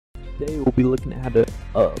Today we'll be looking at how to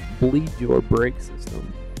bleed your brake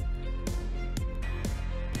system.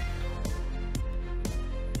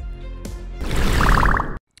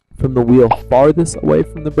 From the wheel farthest away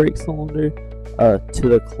from the brake cylinder to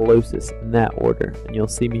the closest, in that order. And you'll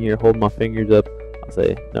see me here holding my fingers up. I'll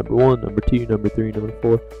say number 1, number 2, number 3, number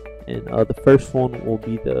 4. And the first one will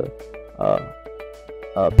be the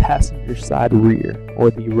passenger side rear, or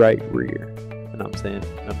the right rear. And I'm saying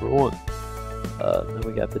number 1. Then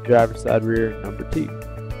we got the driver's side rear, number 2.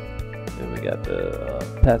 Then we got the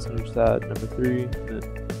passenger side, number 3. And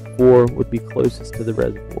then 4 would be closest to the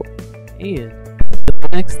reservoir. And the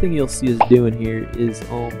next thing you'll see us doing here is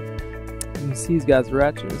you can see these guys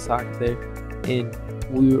ratcheting the socket there, and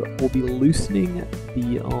we'll be loosening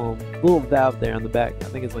the little valve there on the back. I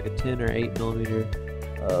think it's like a 10 or 8 millimeter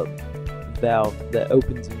valve that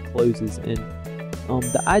opens and closes. And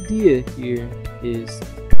the idea here is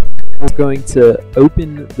we're going to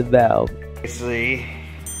open the valve. Actually,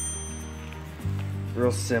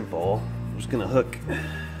 real simple. I'm just gonna hook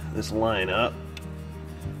this line up.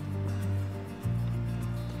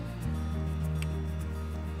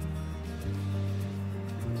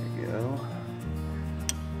 There we go.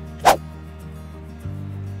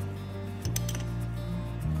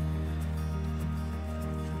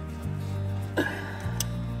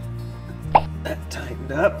 That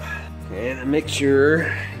tightened up. Okay, then make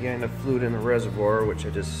sure you got enough fluid in the reservoir, which I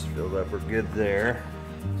just filled up. We're good there.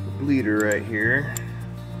 The bleeder right here.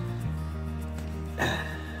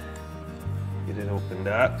 Get it opened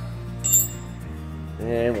up.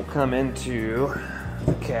 Then we'll come into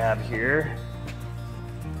the cab here.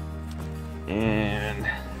 And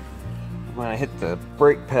I'm gonna hit the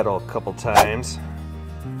brake pedal a couple times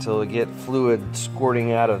until we get fluid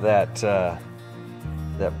squirting out of that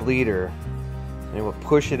that bleeder. And we'll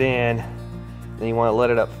push it in, then you want to let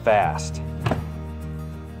it up fast.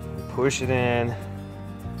 Push it in,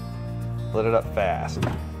 let it up fast.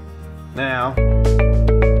 Now,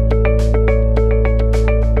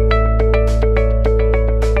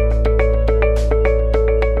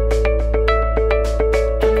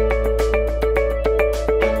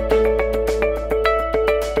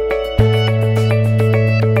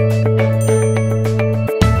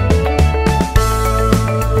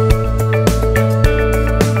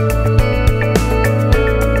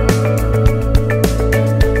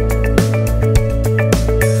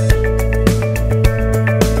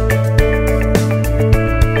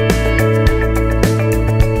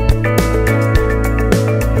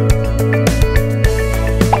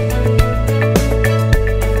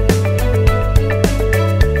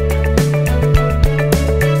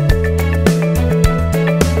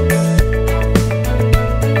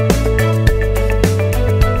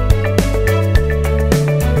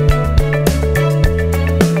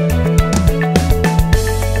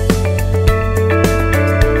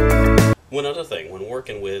 one other thing, when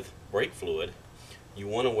working with brake fluid, you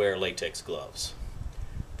want to wear latex gloves.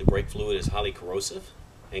 The brake fluid is highly corrosive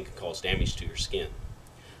and can cause damage to your skin.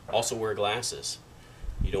 Also wear glasses.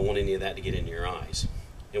 You don't want any of that to get in your eyes.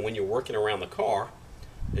 And when you're working around the car,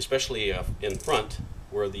 especially in front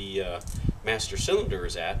where the master cylinder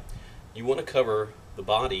is at, you want to cover the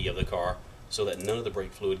body of the car so that none of the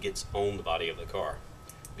brake fluid gets on the body of the car,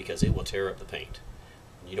 because it will tear up the paint.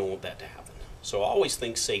 You don't want that to happen. So always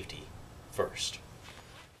think safety first.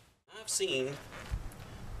 I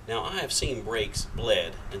have seen brakes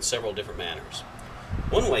bled in several different manners.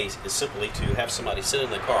 One way is simply to have somebody sit in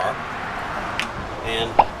the car, and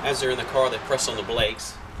as they're in the car they press on the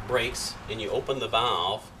brakes, and you open the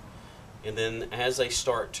valve, and then as they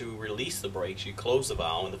start to release the brakes, you close the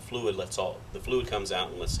valve and the fluid comes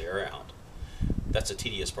out and lets the air out. That's a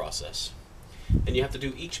tedious process. And you have to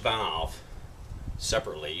do each valve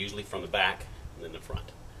separately, usually from the back and then the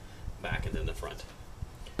front. Back and then the front.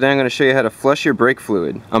 Today I'm going to show you how to flush your brake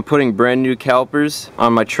fluid. I'm putting brand new calipers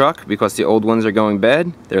on my truck because the old ones are going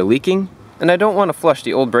bad, they're leaking, and I don't want to flush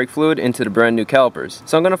the old brake fluid into the brand new calipers.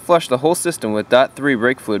 So I'm going to flush the whole system with .3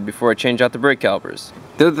 brake fluid before I change out the brake calipers.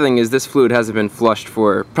 The other thing is this fluid hasn't been flushed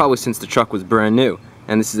for probably since the truck was brand new.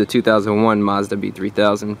 And this is a 2001 Mazda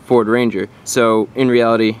B3000 Ford Ranger, so in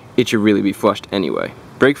reality it should really be flushed anyway.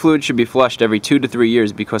 Brake fluid should be flushed every 2 to 3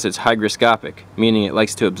 years because it's hygroscopic, meaning it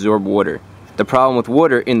likes to absorb water. The problem with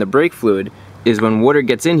water in the brake fluid is when water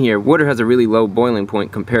gets in here, water has a really low boiling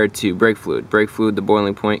point compared to brake fluid. Brake fluid, the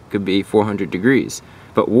boiling point could be 400 degrees.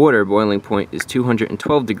 But water boiling point is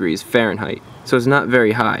 212 degrees Fahrenheit, so it's not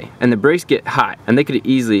very high. And the brakes get hot, and they could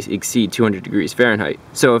easily exceed 200 degrees Fahrenheit.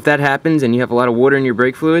 So if that happens and you have a lot of water in your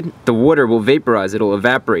brake fluid, the water will vaporize, it'll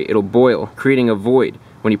evaporate, it'll boil, creating a void.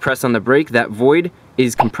 When you press on the brake, that void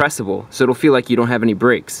is compressible, so it'll feel like you don't have any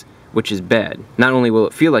brakes. which is bad. Not only will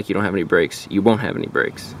it feel like you don't have any brakes, you won't have any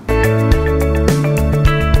brakes.